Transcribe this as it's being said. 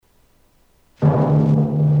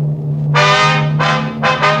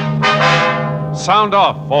Sound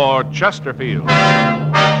off for Chesterfield.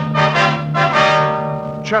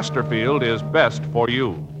 Chesterfield is best for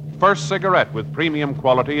you. First cigarette with premium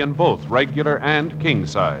quality in both regular and king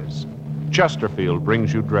size. Chesterfield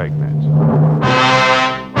brings you Dragnet.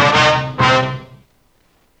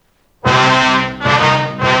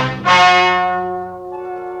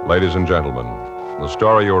 Ladies and gentlemen, the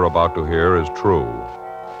story you're about to hear is true.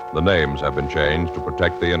 The names have been changed to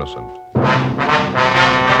protect the innocent.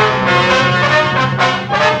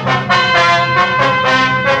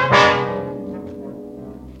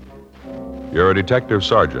 You're a detective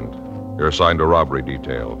sergeant. You're assigned to robbery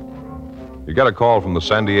detail. You get a call from the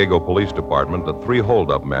San Diego Police Department that 3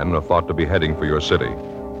 hold-up men are thought to be heading for your city.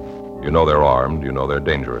 You know they're armed. You know they're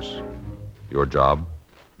dangerous. Your job,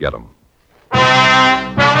 get them.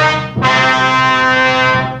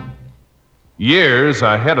 Years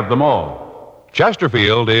ahead of them all.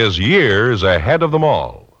 Chesterfield is years ahead of them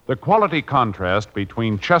all. The quality contrast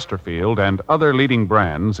between Chesterfield and other leading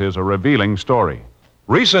brands is a revealing story.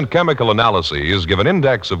 Recent chemical analyses give an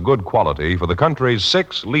index of good quality for the country's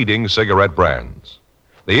 6 leading cigarette brands.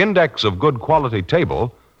 The index of good quality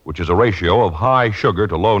table, which is a ratio of high sugar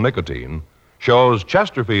to low nicotine, shows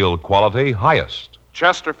Chesterfield quality highest.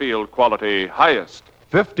 Chesterfield quality highest.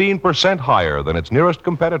 15% higher than its nearest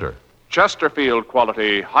competitor. Chesterfield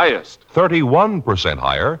quality highest. 31%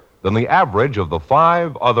 higher than the average of the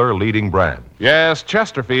 5 other leading brands. Yes,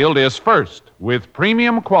 Chesterfield is first with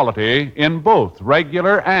premium quality in both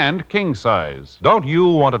regular and king size. Don't you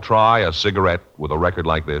want to try a cigarette with a record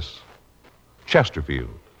like this?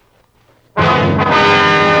 Chesterfield.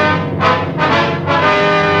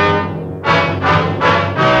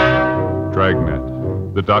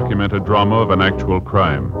 Dragnet, the documented drama of an actual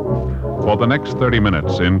crime. For the next 30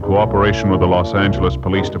 minutes, in cooperation with the Los Angeles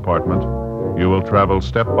Police Department, you will travel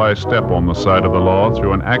step by step on the side of the law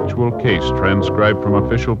through an actual case transcribed from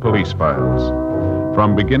official police files.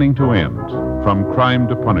 From beginning to end, from crime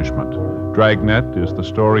to punishment, Dragnet is the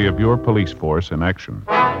story of your police force in action.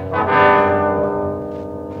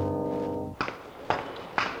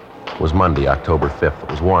 It was Monday, October 5th. It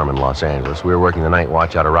was warm in Los Angeles. We were working the night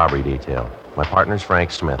watch out of robbery detail. My partner's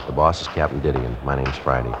Frank Smith. The boss is Captain Didion. My name's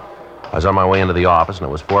Friday. I was on my way into the office, and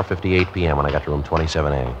it was 4:58 p.m. when I got to room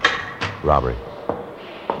 27A. Robbery.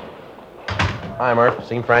 Hi, Murph.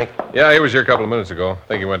 Seen Frank? Yeah, he was here a couple of minutes ago. I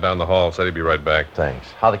think he went down the hall, said he'd be right back.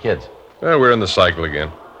 Thanks. How the kids? Well, we're in the cycle again.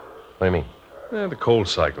 What do you mean? The cold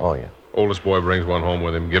cycle. Oh, yeah. Oldest boy brings one home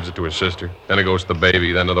with him, gives it to his sister. Then it goes to the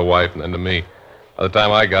baby, then to the wife, and then to me. By the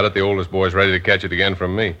time I got it, the oldest boy's ready to catch it again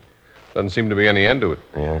from me. Doesn't seem to be any end to it.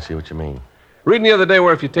 Yeah, I see what you mean. Reading the other day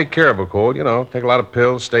where if you take care of a cold, take a lot of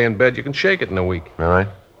pills, stay in bed, you can shake it in a week. All right.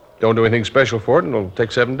 Don't do anything special for it, and it'll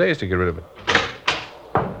take 7 days to get rid of it.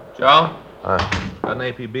 Joe? Got an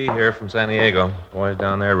APB here from San Diego. Boys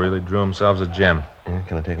down there really drew themselves a gem. Yeah,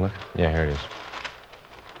 can I take a look? Yeah, here it is.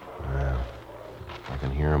 Well, I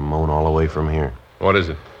can hear him moan all the way from here. What is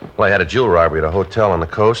it? Well, I had a jewel robbery at a hotel on the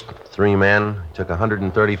coast. 3 men, took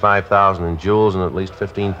 $135,000 in jewels and at least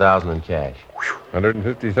 $15,000 in cash.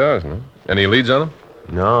 $150,000, huh? Any leads on them?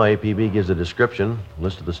 No, APB gives a description,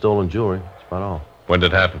 list of the stolen jewelry. That's about all. When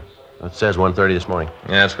did it happen? It says 1:30 this morning.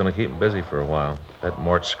 Yeah, it's going to keep him busy for a while. Bet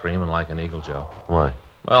Mort's screaming like an eagle, Joe. Why?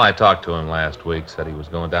 Well, I talked to him last week. Said he was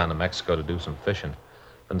going down to Mexico to do some fishing.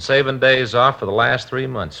 Been saving days off for the last 3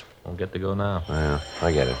 months. Won't get to go now. Yeah,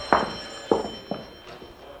 I get it.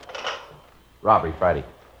 Robbery, Friday.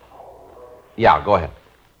 Yeah, go ahead.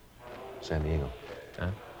 San Diego.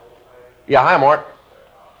 Huh? Yeah, hi, Mort.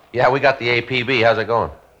 Yeah, we got the APB. How's it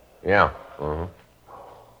going? Yeah. Uh-huh.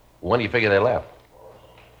 When do you figure they left?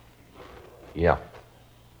 Yeah.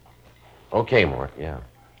 Okay, Mort, yeah.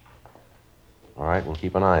 All right, we'll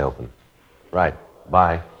keep an eye open. Right.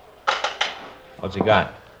 Bye. What's he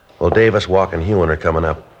got? Well, Davis, Walk, and Hewen are coming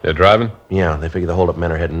up. They're driving? Yeah, they figure the hold-up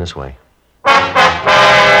men are heading this way.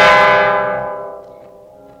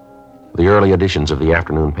 The early editions of the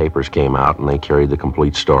afternoon papers came out, and they carried the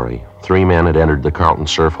complete story. 3 men had entered the Carlton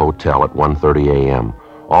Surf Hotel at 1:30 a.m.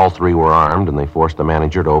 All 3 were armed, and they forced the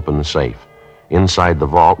manager to open the safe. Inside the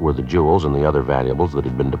vault were the jewels and the other valuables that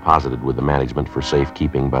had been deposited with the management for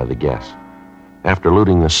safekeeping by the guests. After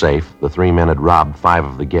looting the safe, the 3 men had robbed 5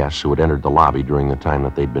 of the guests who had entered the lobby during the time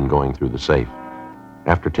that they'd been going through the safe.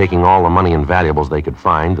 After taking all the money and valuables they could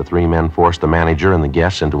find, the 3 men forced the manager and the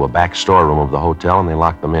guests into a back storeroom of the hotel, and they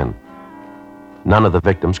locked them in. None of the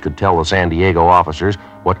victims could tell the San Diego officers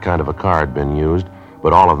what kind of a car had been used,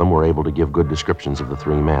 but all of them were able to give good descriptions of the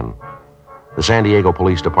 3 men. The San Diego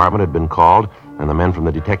Police Department had been called, and the men from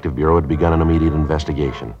the Detective Bureau had begun an immediate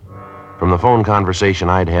investigation. From the phone conversation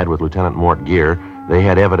I'd had with Lieutenant Mort Gear, They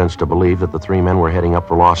had evidence to believe that the three men were heading up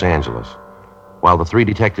for Los Angeles. While the three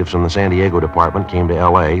detectives from the San Diego department came to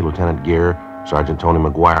L.A., Lieutenant Gear, Sergeant Tony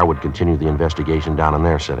McGuire would continue the investigation down in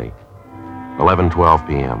their city. 11:12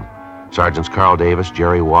 p.m. Sergeants Carl Davis,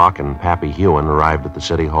 Jerry Walk, and Pappy Hewen arrived at the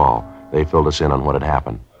city hall. They filled us in on what had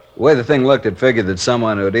happened. The way the thing looked, it figured that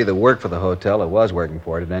someone who had either worked for the hotel or was working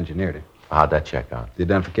for it had engineered it. How'd that check out? The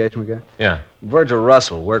identification we got? Yeah. Virgil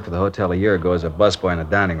Russell worked for the hotel a year ago as a busboy in the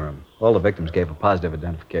dining room. All the victims gave a positive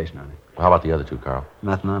identification on it. How about the other two, Carl?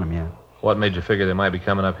 Nothing on him yet. What made you figure they might be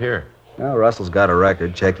coming up here? Well, Russell's got a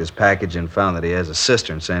record, checked his package, and found that he has a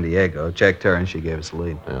sister in San Diego. Checked her, and she gave us the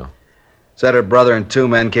lead. Yeah. Said her brother and two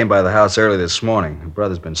men came by the house early this morning. Her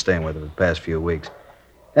brother's been staying with her the past few weeks.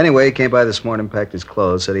 Anyway, he came by this morning, packed his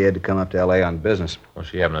clothes, said he had to come up to L.A. on business. Well,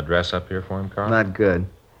 she have an address up here for him, Carl? Not good.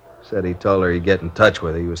 Said he told her he'd get in touch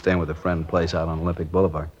with her. He was staying with a friend in a place out on Olympic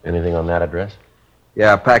Boulevard. Anything on that address?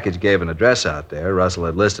 Yeah, our package gave an address out there. Russell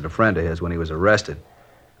had listed a friend of his when he was arrested.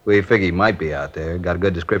 We figured he might be out there. Got a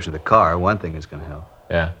good description of the car. One thing is going to help.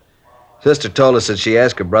 Yeah. Sister told us that she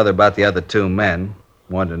asked her brother about the other two men.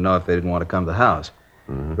 Wanted to know if they didn't want to come to the house.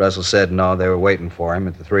 Mm-hmm. Russell said no, they were waiting for him,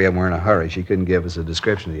 and the three of them were in a hurry. She couldn't give us a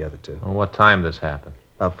description of the other two. Well, what time this happened?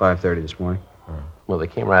 About 5:30 this morning. Well, they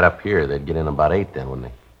came right up here. They'd get in about 8 then, wouldn't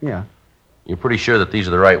they? Yeah, You're pretty sure that these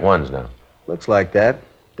are the right ones now? looks like that.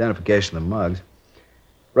 Identification of the mugs.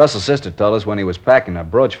 Russell's sister told us when he was packing, a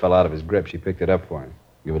brooch fell out of his grip. She picked it up for him.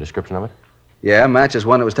 You have a description of it? Yeah, matches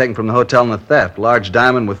one that was taken from the hotel in the theft. Large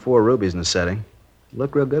diamond with 4 rubies in the setting.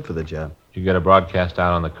 Looked real good for the job. Did you get a broadcast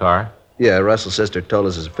out on the car? Yeah, Russell's sister told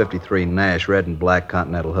us it's a 53 Nash, red and black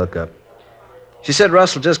Continental hookup. She said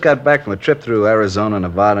Russell just got back from a trip through Arizona,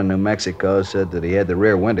 Nevada, New Mexico. Said that he had the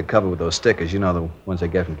rear window covered with those stickers. You know, the ones they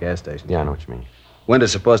get from gas stations. Yeah, I know what you mean.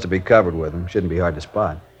 Window's supposed to be covered with them. Shouldn't be hard to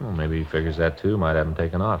spot. Well, maybe he figures that, too. Might have him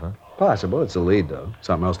taken off, huh? Possible. It's a lead, though.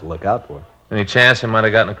 Something else to look out for. Any chance he might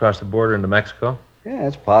have gotten across the border into Mexico? Yeah,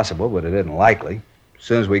 it's possible, but it isn't likely. As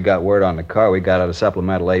soon as we got word on the car, we got out a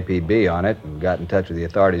supplemental APB on it and got in touch with the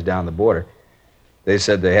authorities down the border. They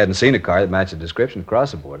said they hadn't seen a car that matched the description across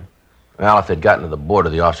the border. Well, if they'd gotten to the border,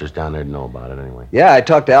 the officers down there'd know about it anyway. Yeah, I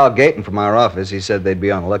talked to Al Gayton from our office. He said they'd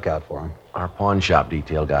be on the lookout for him. Our pawn shop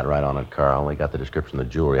detail got right on it, Carl. They got the description of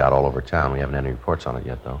the jewelry out all over town. We haven't had any reports on it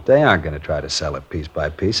yet, though. They aren't going to try to sell it piece by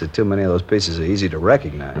piece. Too many of those pieces are easy to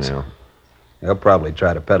recognize. Yeah. They'll probably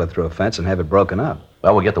try to peddle through a fence and have it broken up.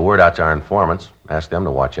 Well, we'll get the word out to our informants. Ask them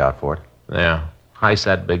to watch out for it. Yeah. Heist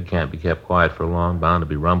that big can't be kept quiet for long. Bound to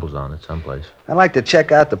be rumbles on it someplace. I'd like to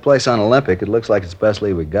check out the place on Olympic. It looks like it's the best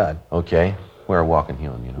lead we got. Okay. We're walking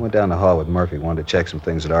Hewen, you know. Went down the hall with Murphy. Wanted to check some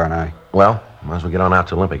things at R&I. Well, might as well get on out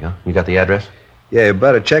to Olympic, huh? You got the address? Yeah, you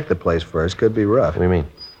better check the place first. Could be rough. What do you mean?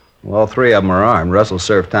 Well, all 3 of them are armed. Russell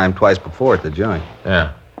served time twice before at the joint.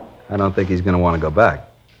 Yeah. I don't think he's going to want to go back.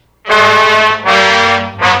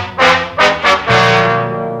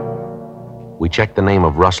 We checked the name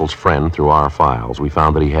of Russell's friend through our files. We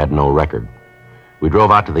found that he had no record. We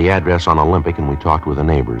drove out to the address on Olympic and we talked with the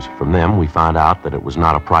neighbors. From them, we found out that it was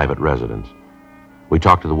not a private residence. We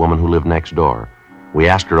talked to the woman who lived next door. We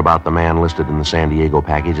asked her about the man listed in the San Diego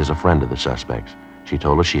package as a friend of the suspects. She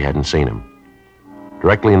told us she hadn't seen him.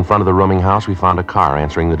 Directly in front of the rooming house, we found a car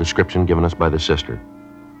answering the description given us by the sister.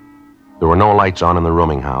 There were no lights on in the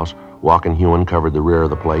rooming house. Walk and Hewen covered the rear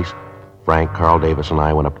of the place. Frank, Carl Davis, and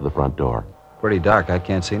I went up to the front door. Pretty dark. I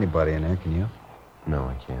can't see anybody in there, can you? No,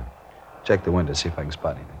 I can't. Check the window, see if I can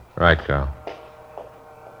spot anything. Right, Carl.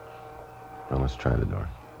 Well, let's try the door.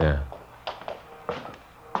 Yeah.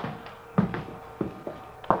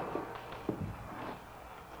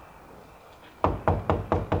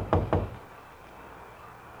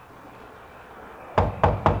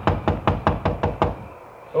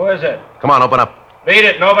 Who is it? Come on, open up. Beat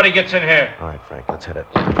it. Nobody gets in here. All right, Frank, let's hit it.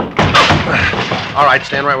 All right,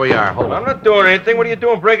 stand right where you are. Hold I'm it. not doing anything. What are you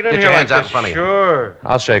doing breaking in Get here your like hands out this? in front of you. Sure.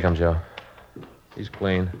 I'll shake him, Joe. He's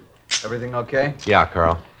clean. Everything okay? Yeah,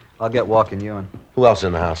 Carl. I'll get Walk and Ewan. Who else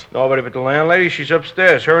in the house? Nobody but the landlady. She's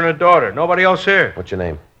upstairs. Her and her daughter. Nobody else here. What's your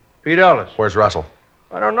name? Pete Ellis. Where's Russell?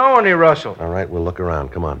 I don't know any Russell. All right, we'll look around.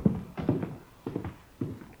 Come on.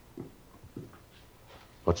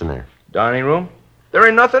 What's in there? Dining room. There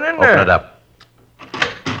ain't nothing in there. Open it up.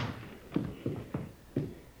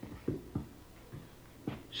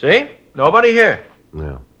 See? Nobody here.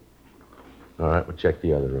 Yeah. All right, we'll check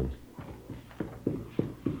the other rooms.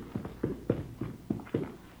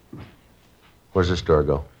 Where's this door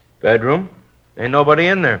go? Bedroom. Ain't nobody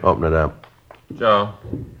in there. Open it up. Joe,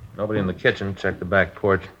 nobody in the kitchen. Check the back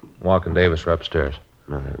porch. Walk and Davis are upstairs.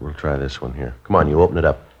 All right, we'll try this one here. Come on, you open it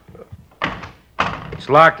up. It's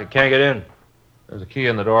locked. It can't get in. There's a key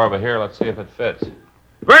in the door over here. Let's see if it fits.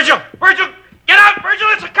 Virgil! Virgil! Get out! Virgil,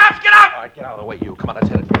 it's the cops! Get out! All right, get out of the way, you. Come on, let's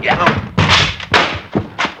hit it. Yeah.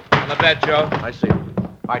 On the bed, Joe. I see.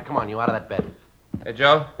 All right, come on, you out of that bed. Hey,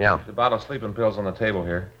 Joe. Yeah. There's a bottle of sleeping pills on the table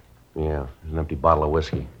here. Yeah, there's an empty bottle of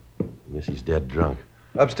whiskey. I guess he's dead drunk.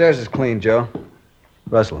 Upstairs is clean, Joe.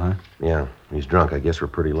 Russell, huh? Yeah, he's drunk. I guess we're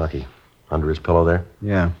pretty lucky. Under his pillow there?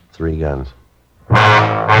 Yeah. 3 guns.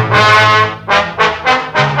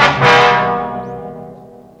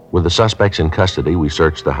 With the suspects in custody, we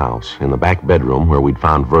searched the house. In the back bedroom, where we'd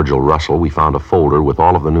found Virgil Russell, we found a folder with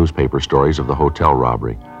all of the newspaper stories of the hotel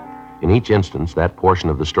robbery. In each instance, that portion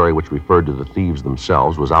of the story which referred to the thieves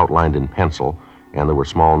themselves was outlined in pencil, and there were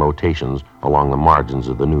small notations along the margins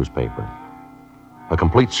of the newspaper. A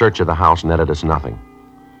complete search of the house netted us nothing.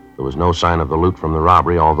 There was no sign of the loot from the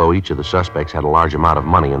robbery, although each of the suspects had a large amount of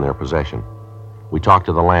money in their possession. We talked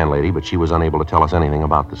to the landlady, but she was unable to tell us anything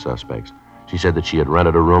about the suspects. She said that she had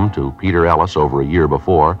rented a room to Peter Ellis over a year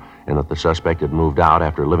before, and that the suspect had moved out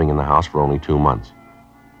after living in the house for only 2 months.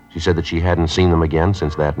 She said that she hadn't seen them again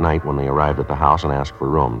since that night when they arrived at the house and asked for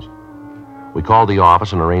rooms. We called the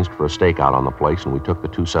office and arranged for a stakeout on the place, and we took the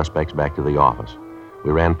 2 suspects back to the office.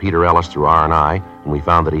 We ran Peter Ellis through R&I, and we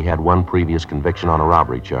found that he had 1 previous conviction on a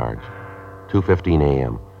robbery charge. 2:15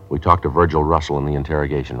 a.m. We talked to Virgil Russell in the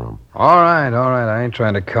interrogation room. All right. I ain't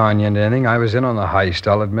trying to con you into anything. I was in on the heist,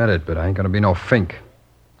 I'll admit it, but I ain't gonna be no fink.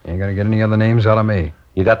 You ain't gonna get any other names out of me.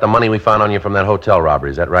 You got the money we found on you from that hotel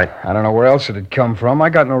robbery, is that right? I don't know where else it'd come from. I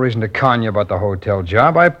got no reason to con you about the hotel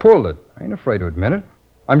job. I pulled it. I ain't afraid to admit it.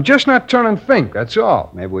 I'm just not turning fink, that's all.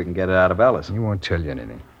 Maybe we can get it out of Ellis. He won't tell you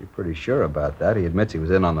anything. You're pretty sure about that. He admits he was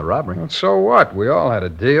in on the robbery. Well, so what? We all had a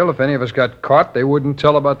deal. If any of us got caught, they wouldn't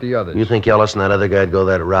tell about the others. You think Ellis and that other guy'd go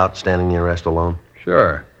that route, standing the arrest alone?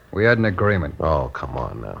 Sure. We had an agreement. Oh, come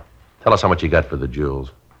on now. Tell us how much you got for the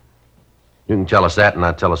jewels. You can tell us that and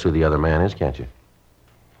not tell us who the other man is, can't you?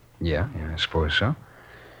 Yeah, I suppose so.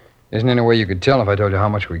 Isn't there any way you could tell if I told you how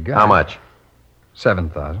much we got? How much?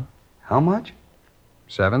 7,000. How much?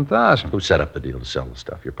 7,000. Who set up the deal to sell the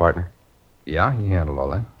stuff? Your partner? Yeah, he handled all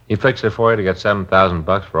that. He fixed it for you to get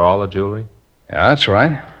 $7,000 for all the jewelry? Yeah, that's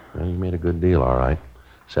right. Well, you made a good deal, all right.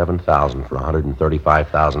 7,000 for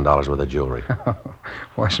 $135,000 worth of jewelry.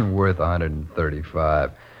 Wasn't worth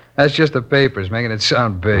 135. That's just the papers, making it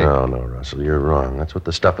sound big. No, Russell, you're wrong. That's what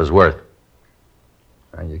the stuff is worth.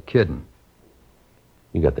 Are you kidding?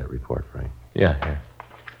 You got that report, Frank? Yeah, here.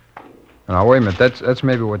 Now, wait a minute. That's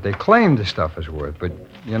maybe what they claim the stuff is worth. But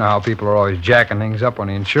you know how people are always jacking things up on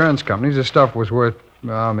the insurance companies. The stuff was worth,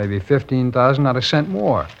 maybe 15,000, not a cent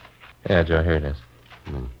more. Yeah, Joe, here it is.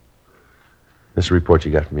 This is a report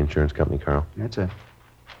you got from the insurance company, Carl. That's it. Would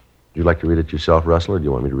you like to read it yourself, Russell, or do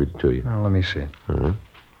you want me to read it to you? Well, let me see it. All right.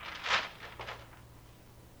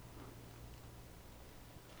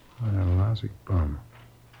 What a lousy bum.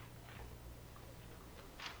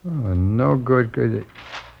 Oh, no good.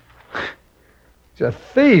 He's a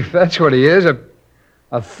thief, that's what he is.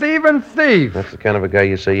 A thieving thief. That's the kind of a guy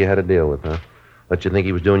you say you had to deal with, huh? Let you think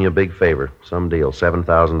he was doing you a big favor. Some deal,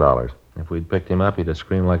 $7,000. If we'd picked him up, he'd have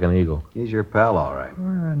screamed like an eagle. He's your pal, all right.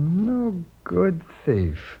 What a no good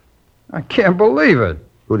thief. I can't believe it.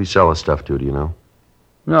 Who'd he sell the stuff to, do you know?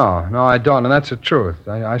 No, I don't, and that's the truth.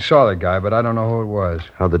 I saw the guy, but I don't know who it was.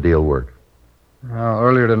 How'd the deal work? Well,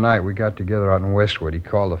 earlier tonight, we got together out in Westwood. He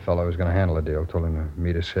called the fellow who was going to handle the deal, told him to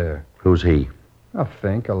meet us here. Who's he? A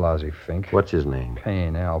Fink, a lousy Fink. What's his name?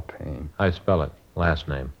 Payne, Al Payne. How you spell it? Last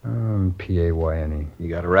name. P-A-Y-N-E. You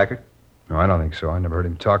got a record? No, I don't think so. I never heard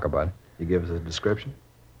him talk about it. You give us a description?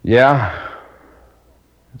 Yeah.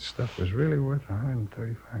 That stuff was really worth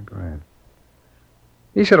 135 grand.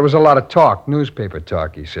 He said it was a lot of talk, newspaper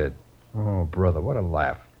talk, he said. Oh, brother, what a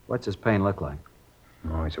laugh. What's his pain look like?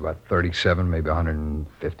 Oh, he's about 37, maybe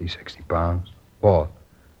 150, 60 pounds. Bald.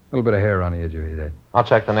 A little bit of hair on the edge of his head. I'll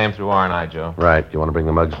check the name through R&I, Joe. Right. You want to bring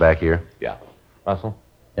the mugs back here? Yeah. Russell?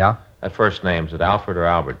 Yeah? That first name, is it Alfred or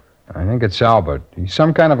Albert? I think it's Albert. He's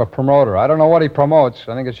some kind of a promoter. I don't know what he promotes.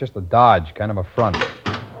 I think it's just a dodge, kind of a front.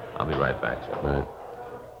 I'll be right back, Joe.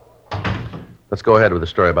 Right. Let's go ahead with the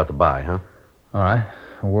story about the buy, huh? All right.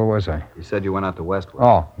 Where was I? You said you went out to Westwood.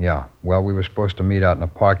 Oh, yeah. Well, we were supposed to meet out in a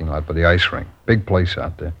parking lot by the ice rink. Big place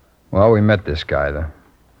out there. Well, we met this guy, the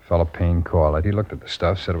fellow Payne called it. He looked at the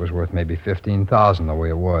stuff, said it was worth maybe 15,000 the way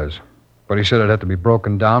it was. But he said it had to be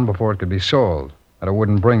broken down before it could be sold. That it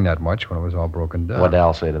wouldn't bring that much when it was all broken down. What'd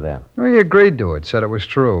Al say to that? Well, he agreed to it, said it was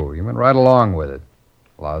true. He went right along with it.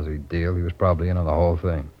 Lousy deal. He was probably in on the whole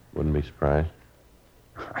thing. Wouldn't be surprised.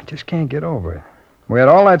 I just can't get over it. We had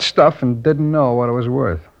all that stuff and didn't know what it was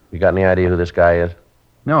worth. You got any idea who this guy is?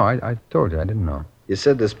 No, I told you, I didn't know. You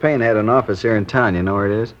said this Payne had an office here in town. You know where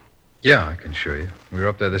it is? Yeah, I can show you. We were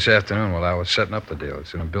up there this afternoon while I was setting up the deal.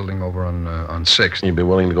 It's in a building over on 6th. You'd be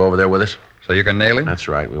willing to go over there with us? So you can nail him? That's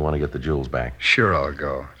right. We want to get the jewels back. Sure, I'll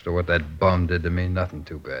go. So what that bum did to me, nothing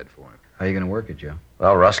too bad for him. How you going to work it, Joe?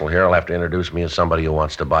 Well, Russell here will have to introduce me as somebody who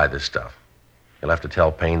wants to buy this stuff. He'll have to tell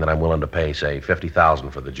Payne that I'm willing to pay, say,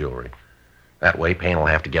 $50,000 for the jewelry. That way, Payne will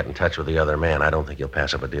have to get in touch with the other man. I don't think he'll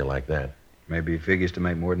pass up a deal like that. Maybe he figures to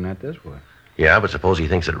make more than that this way. Yeah, but suppose he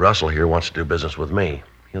thinks that Russell here wants to do business with me.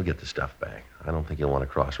 He'll get the stuff back. I don't think he'll want to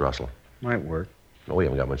cross Russell. Might work. No, we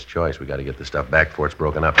haven't got much choice. We got to get the stuff back before it's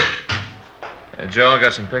broken up. Joe, I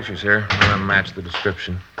got some pictures here. None of them match the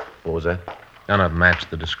description. What was that? None of them match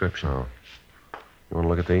the description. Oh. You want to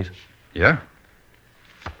look at these? Yeah?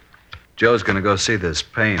 Joe's going to go see this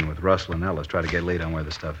Payne with Russell and Ellis, try to get a lead on where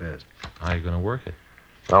the stuff is. How are you going to work it?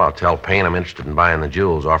 Well, I'll tell Payne I'm interested in buying the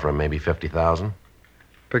jewels, offer him maybe $50,000.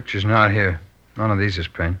 Picture's not here. None of these is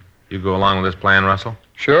Payne. You go along with this plan, Russell?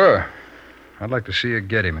 Sure. I'd like to see you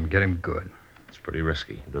get him and get him good. It's pretty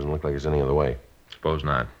risky. It doesn't look like there's any other way. Suppose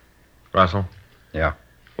not. Russell? Yeah?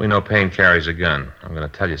 We know Payne carries a gun. I'm going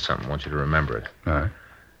to tell you something. I want you to remember it. All right.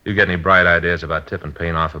 You get any bright ideas about tipping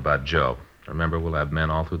Payne off about Joe? Remember, we'll have men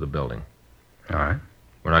all through the building. All right.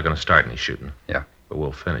 We're not going to start any shooting. Yeah. But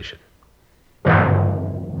we'll finish it.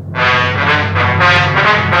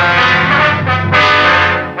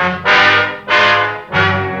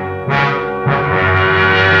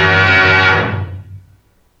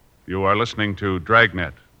 You are listening to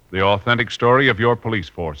Dragnet, the authentic story of your police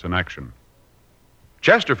force in action.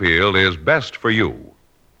 Chesterfield is best for you.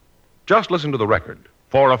 Just listen to the record.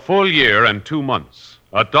 For a full year and 2 months,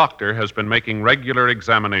 a doctor has been making regular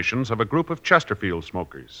examinations of a group of Chesterfield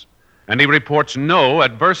smokers, and he reports no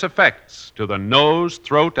adverse effects to the nose,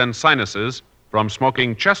 throat, and sinuses from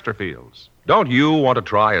smoking Chesterfields. Don't you want to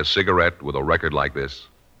try a cigarette with a record like this?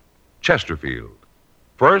 Chesterfield.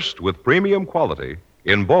 First with premium quality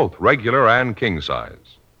in both regular and king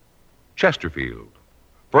size. Chesterfield.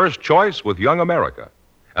 First choice with Young America.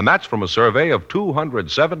 And that's from a survey of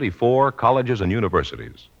 274 colleges and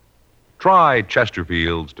universities. Try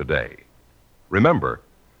Chesterfields today. Remember,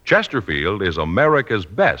 Chesterfield is America's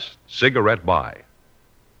best cigarette buy.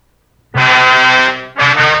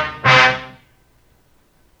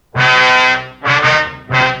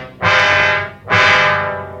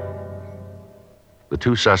 The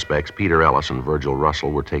two suspects, Peter Ellis and Virgil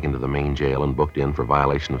Russell, were taken to the main jail and booked in for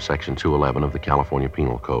violation of Section 211 of the California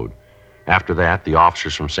Penal Code. After that, the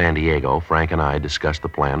officers from San Diego, Frank and I, discussed the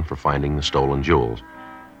plan for finding the stolen jewels.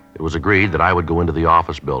 It was agreed that I would go into the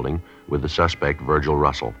office building with the suspect, Virgil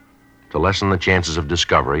Russell. To lessen the chances of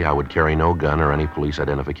discovery, I would carry no gun or any police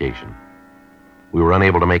identification. We were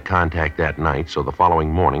unable to make contact that night, so the following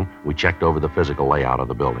morning, we checked over the physical layout of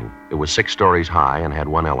the building. It was 6 stories high and had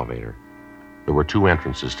one elevator. There were 2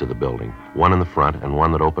 entrances to the building, one in the front and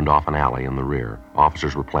one that opened off an alley in the rear.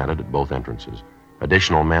 Officers were planted at both entrances.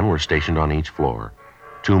 Additional men were stationed on each floor.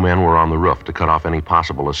 2 men were on the roof to cut off any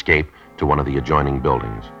possible escape to one of the adjoining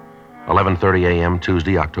buildings. 11:30 a.m.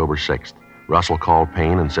 Tuesday, October 6th. Russell called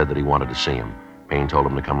Payne and said that he wanted to see him. Payne told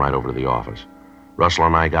him to come right over to the office. Russell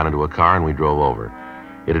and I got into a car and we drove over.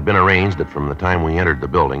 It had been arranged that from the time we entered the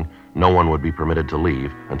building, no one would be permitted to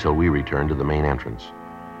leave until we returned to the main entrance.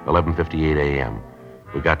 11:58 a.m.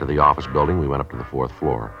 We got to the office building. We went up to the 4th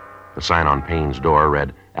floor. The sign on Payne's door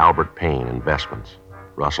read, Albert Payne, Investments.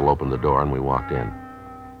 Russell opened the door and we walked in.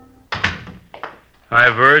 Hi,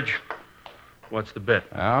 Verge. What's the bit?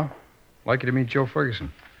 Al, like you to meet Joe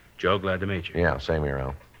Ferguson. Joe, glad to meet you. Yeah, same here,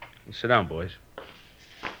 Al. Sit down, boys.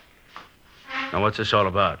 Now, what's this all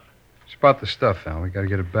about? It's about the stuff, Al. We got to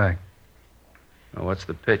get it back. Now, what's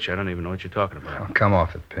the pitch? I don't even know what you're talking about. Oh, come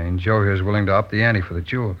off it, Payne. Joe here's willing to up the ante for the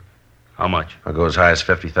jewels. How much? I'll go as high as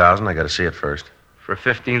 $50,000. I got to see it first. For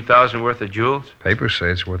 $15,000 worth of jewels? Papers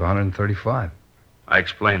say it's worth $135. I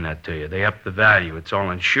explained that to you. They up the value. It's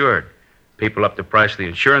all insured. People up the price of the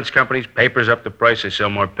insurance companies. Papers up the price. They sell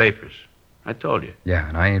more papers. I told you. Yeah,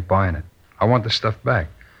 and I ain't buying it. I want the stuff back.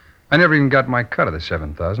 I never even got my cut of the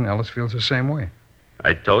 $7,000. Ellis feels the same way.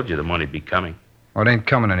 I told you the money'd be coming. Oh, it ain't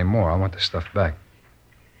coming anymore. I want the stuff back.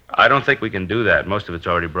 I don't think we can do that. Most of it's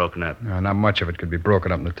already broken up. No, not much of it could be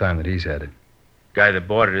broken up in the time that he's had it. Guy that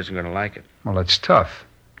bought it isn't going to like it. Well, that's tough.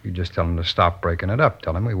 You just tell him to stop breaking it up.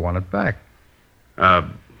 Tell him we want it back.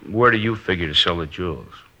 Where do you figure to sell the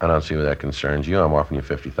jewels? I don't see where that concerns you. I'm offering you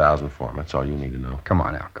 $50,000 for them. That's all you need to know. Come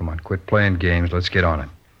on, Al. Come on. Quit playing games. Let's get on it.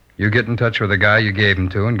 You get in touch with the guy you gave him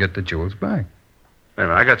to and get the jewels back. Wait a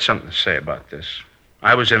minute. I got something to say about this.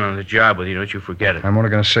 I was in on the job with you. Don't you forget it. I'm only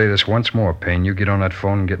going to say this once more, Payne. You get on that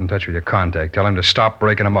phone and get in touch with your contact. Tell him to stop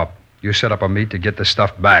breaking them up. You set up a meet to get the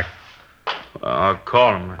stuff back. I'll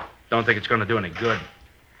call him. I don't think it's going to do any good.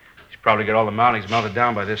 He's probably got all the mountings melted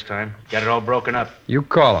down by this time. Got it all broken up. You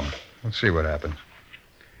call him. Let's see what happens.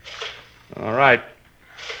 All right.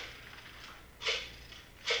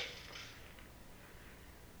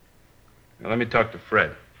 Now, let me talk to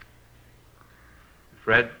Fred.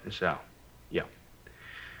 Fred, this is Al. Yeah.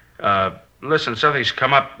 Listen, something's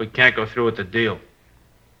come up. We can't go through with the deal.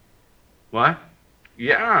 What?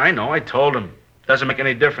 Yeah, I know. I told him. Doesn't make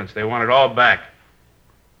any difference. They want it all back.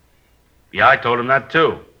 Yeah, I told him that,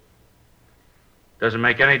 too. Doesn't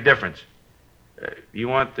make any difference. You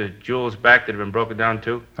want the jewels back that have been broken down,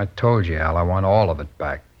 too? I told you, Al, I want all of it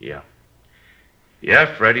back. Yeah.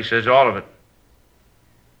 Yeah, Fred, he says all of it.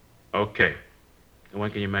 Okay. And when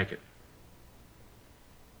can you make it?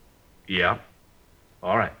 Yeah.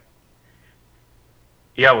 All right.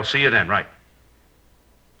 Yeah, we'll see you then, right.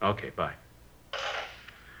 Okay, bye.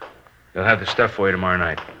 They'll have the stuff for you tomorrow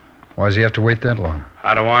night. Why does he have to wait that long?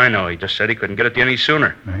 How do I know? He just said he couldn't get it any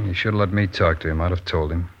sooner. You should have let me talk to him. I'd have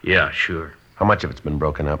told him. Yeah, sure. How much of it's been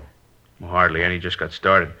broken up? Well, hardly any. Just got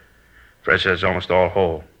started. Fred says almost all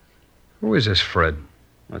whole. Who is this Fred?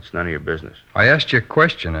 That's none of your business. I asked you a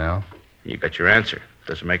question, Al. You got your answer.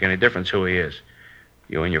 Doesn't make any difference who he is.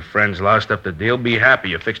 You and your friends lost up the deal. Be happy.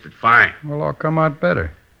 You fixed it fine. Well, I'll come out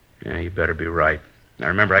better. Yeah, you better be right. Now,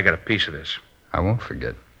 remember, I got a piece of this. I won't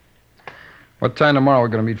forget. What time tomorrow are we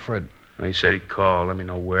going to meet Fred? Well, he said he'd call. Let me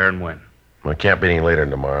know where and when. Well, it can't be any later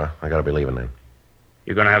than tomorrow. I gotta be leaving then.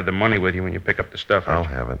 You're going to have the money with you when you pick up the stuff, I'll aren't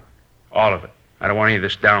you? have it. All of it. I don't want any of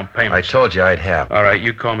this down payment. I told you I'd have. All right,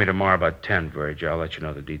 you call me tomorrow about 10, Verge. I'll let you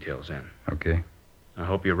know the details then. Okay. I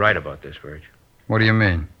hope you're right about this, Verge. What do you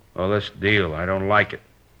mean? Well, this deal, I don't like it.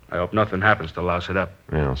 I hope nothing happens to louse it up.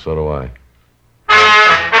 Yeah, so do I.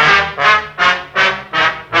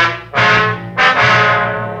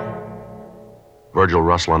 Virgil,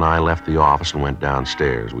 Russell, and I left the office and went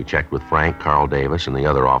downstairs. We checked with Frank, Carl Davis, and the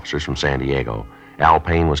other officers from San Diego. Al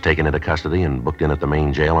Payne was taken into custody and booked in at the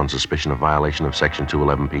main jail on suspicion of violation of Section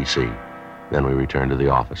 211 PC. Then we returned to the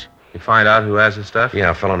office. You find out who has the stuff?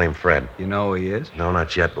 Yeah, a fellow named Fred. You know who he is? No,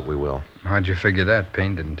 not yet, but we will. How'd you figure that?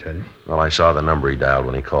 Payne didn't tell you. Well, I saw the number he dialed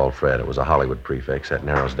when he called Fred. It was a Hollywood prefix. That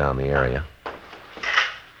narrows down the area.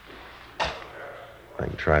 I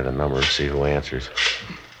can try the number and see who answers.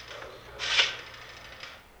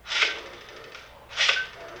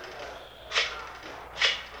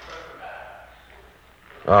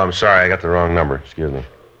 Oh, I'm sorry. I got the wrong number. Excuse me.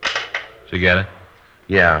 Did you get it?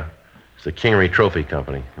 Yeah. It's the Kingery Trophy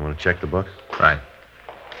Company. You want to check the book? Right.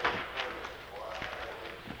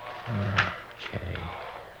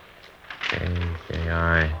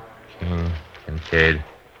 K-I, King, Kincaid.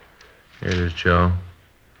 Here it is, Joe.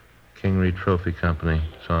 Kingery Trophy Company.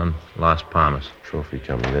 It's on Las Palmas. Trophy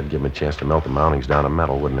Company. That'd give him a chance to melt the mountings down to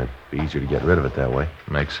metal, wouldn't it? Be easier to get rid of it that way.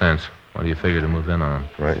 Makes sense. What do you figure to move in on?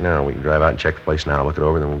 Right now, we can drive out and check the place now, look it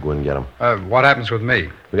over, then we'll go in and get them. What happens with me?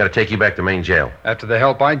 We got to take you back to main jail. After the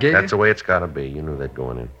help I gave That's you? the way it's got to be. You knew that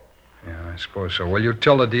going in. Yeah, I suppose so. Well, you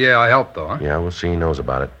tell the DA I helped, though, huh? Yeah, we'll see he knows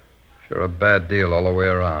about it. Sure a bad deal all the way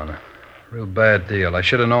around. Real bad deal. I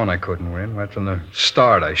should have known I couldn't win. Right from the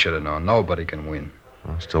start, I should have known. Nobody can win.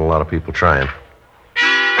 Well, still a lot of people trying.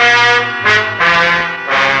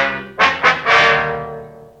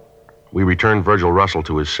 We returned Virgil Russell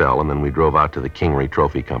to his cell, and then we drove out to the Kingery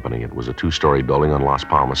Trophy Company. It was a two-story building on Las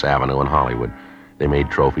Palmas Avenue in Hollywood. They made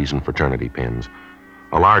trophies and fraternity pins.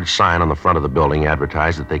 A large sign on the front of the building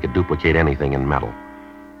advertised that they could duplicate anything in metal.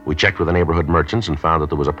 We checked with the neighborhood merchants and found that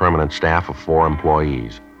there was a permanent staff of 4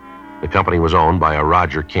 employees. The company was owned by a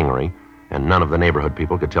Roger Kingery, and none of the neighborhood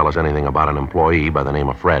people could tell us anything about an employee by the name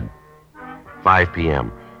of Fred. 5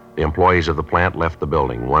 p.m. The employees of the plant left the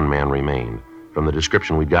building. 1 man remained. From the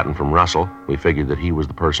description we'd gotten from Russell, we figured that he was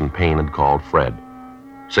the person Payne had called Fred.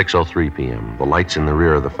 6:03 p.m. The lights in the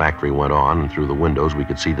rear of the factory went on, and through the windows we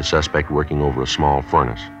could see the suspect working over a small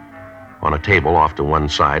furnace. On a table off to one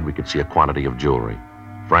side, we could see a quantity of jewelry.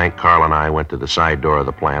 Frank, Carl, and I went to the side door of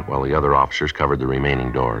the plant while the other officers covered the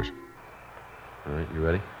remaining doors. All right, you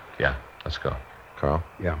ready? Yeah, let's go. Carl?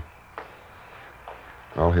 Yeah.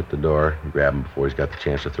 I'll hit the door and grab him before he's got the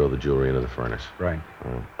chance to throw the jewelry into the furnace. Right.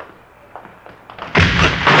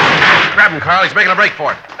 Grab him, Carl. He's making a break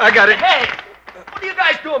for it. I got it. Hey, what are you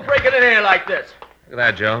guys doing breaking in here like this? Look at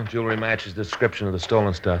that, Joe. Jewelry matches the description of the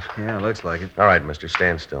stolen stuff. Yeah, looks like it. All right, mister,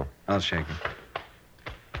 stand still. I'll shake him.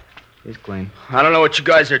 He's clean. I don't know what you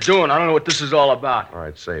guys are doing. I don't know what this is all about. All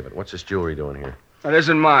right, save it. What's this jewelry doing here? That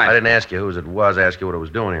isn't mine. I didn't ask you whose it was. I asked you what it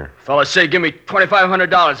was doing here. Fellas say give me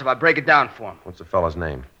 $2,500 if I break it down for him. What's the fellow's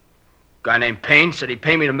name? Guy named Payne said he'd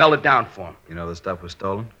pay me to melt it down for him. You know the stuff was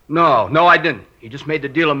stolen? No, I didn't. He just made the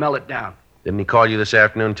deal to melt it down. Didn't he call you this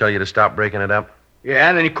afternoon and tell you to stop breaking it up? Yeah,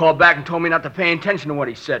 and then he called back and told me not to pay attention to what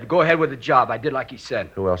he said. Go ahead with the job. I did like he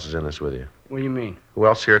said. Who else is in this with you? What do you mean? Who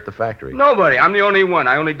else here at the factory? Nobody. I'm the only one.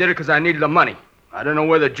 I only did it because I needed the money. I don't know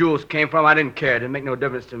where the jewels came from. I didn't care. It didn't make no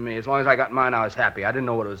difference to me. As long as I got mine, I was happy. I didn't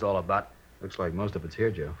know what it was all about. Looks like most of it's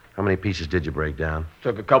here, Joe. How many pieces did you break down?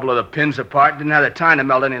 Took a couple of the pins apart. Didn't have the time to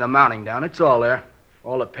melt any of the mounting down. It's all there.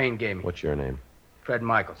 All that Payne gave me. What's your name? Fred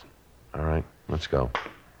Michelson. All right, let's go.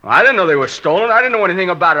 I didn't know they were stolen. I didn't know anything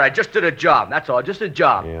about it. I just did a job. That's all. Just a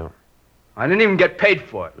job. Yeah. I didn't even get paid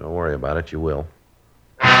for it. Don't worry about it. You will.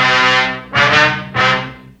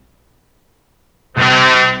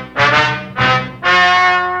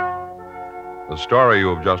 The story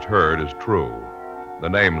you have just heard is true. The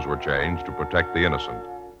names were changed to protect the innocent.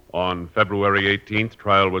 On February 18th,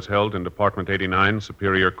 trial was held in Department 89,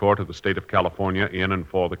 Superior Court of the State of California, in and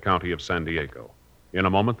for the County of San Diego. In a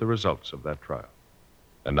moment, the results of that trial.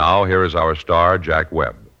 And now, here is our star, Jack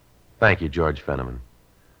Webb. Thank you, George Fenneman.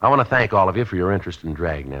 I want to thank all of you for your interest in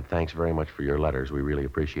Dragnet. Thanks very much for your letters. We really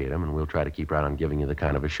appreciate them, and we'll try to keep right on giving you the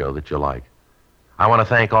kind of a show that you like. I want to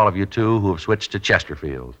thank all of you, too, who have switched to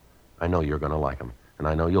Chesterfield. I know you're going to like them, and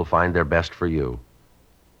I know you'll find they're best for you.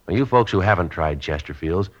 Now, you folks who haven't tried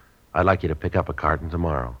Chesterfields, I'd like you to pick up a carton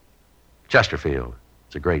tomorrow. Chesterfield.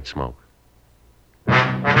 It's a great smoke.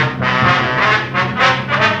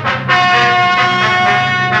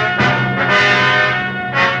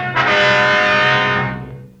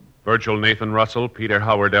 Virgil Nathan Russell, Peter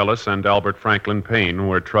Howard Ellis, and Albert Franklin Payne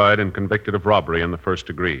were tried and convicted of robbery in the first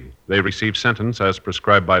degree. They received sentence as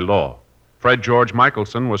prescribed by law. Fred George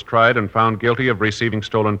Michelson was tried and found guilty of receiving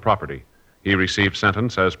stolen property. He received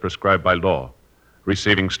sentence as prescribed by law.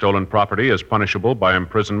 Receiving stolen property is punishable by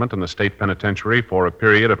imprisonment in the state penitentiary for a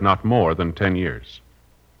period of not more than 10 years.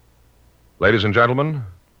 Ladies and gentlemen,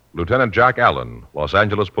 Lieutenant Jack Allen, Los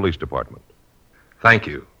Angeles Police Department. Thank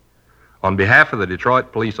you. On behalf of the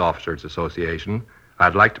Detroit Police Officers Association,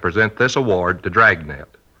 I'd like to present this award to Dragnet.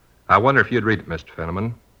 I wonder if you'd read it, Mr.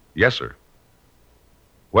 Fenneman. Yes, sir.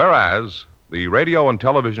 Whereas the radio and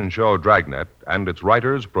television show Dragnet and its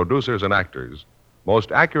writers, producers, and actors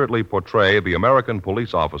most accurately portray the American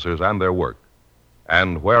police officers and their work.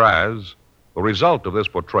 And whereas the result of this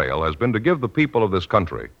portrayal has been to give the people of this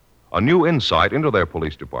country a new insight into their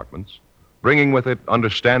police departments, bringing with it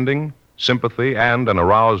understanding, sympathy, and an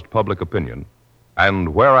aroused public opinion.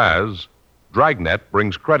 And whereas Dragnet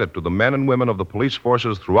brings credit to the men and women of the police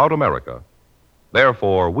forces throughout America,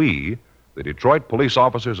 therefore we, the Detroit Police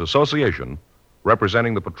Officers Association,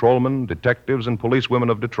 representing the patrolmen, detectives, and policewomen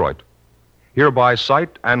of Detroit, hereby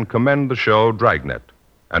cite and commend the show Dragnet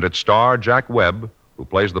and its star Jack Webb, who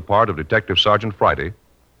plays the part of Detective Sergeant Friday,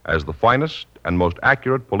 as the finest and most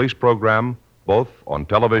accurate police program both on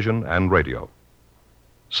television and radio.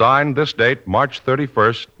 Signed this date, March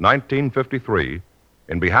 31st, 1953,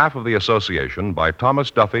 in behalf of the association by Thomas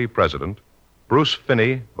Duffy, President, Bruce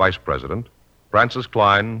Finney, Vice President, Francis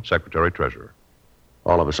Klein, Secretary-Treasurer.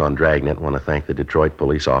 All of us on Dragnet want to thank the Detroit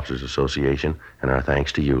Police Officers Association, and our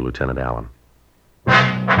thanks to you, Lieutenant Allen.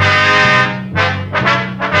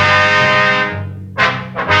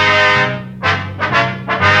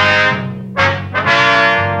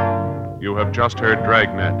 You have just heard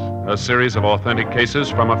Dragnet, a series of authentic cases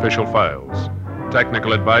from official files.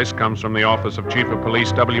 Technical advice comes from the Office of Chief of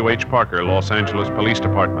Police W.H. Parker, Los Angeles Police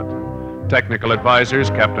Department. Technical advisors,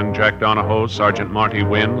 Captain Jack Donahoe, Sergeant Marty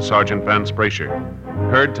Wynn, Sergeant Vance Brasher.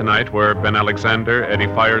 Heard tonight were Ben Alexander, Eddie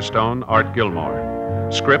Firestone, Art Gilmore.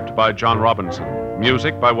 Script by John Robinson.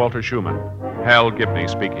 Music by Walter Schumann. Hal Gibney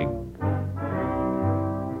speaking.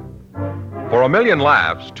 For a million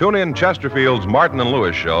laughs, tune in Chesterfield's Martin and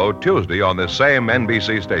Lewis show Tuesday on this same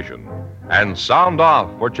NBC station. And sound off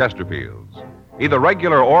for Chesterfield's. Either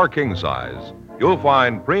regular or king size, you'll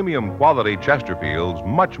find premium quality Chesterfields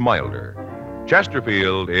much milder.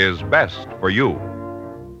 Chesterfield is best for you.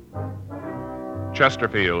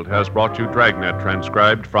 Chesterfield has brought you Dragnet,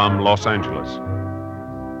 transcribed from Los Angeles.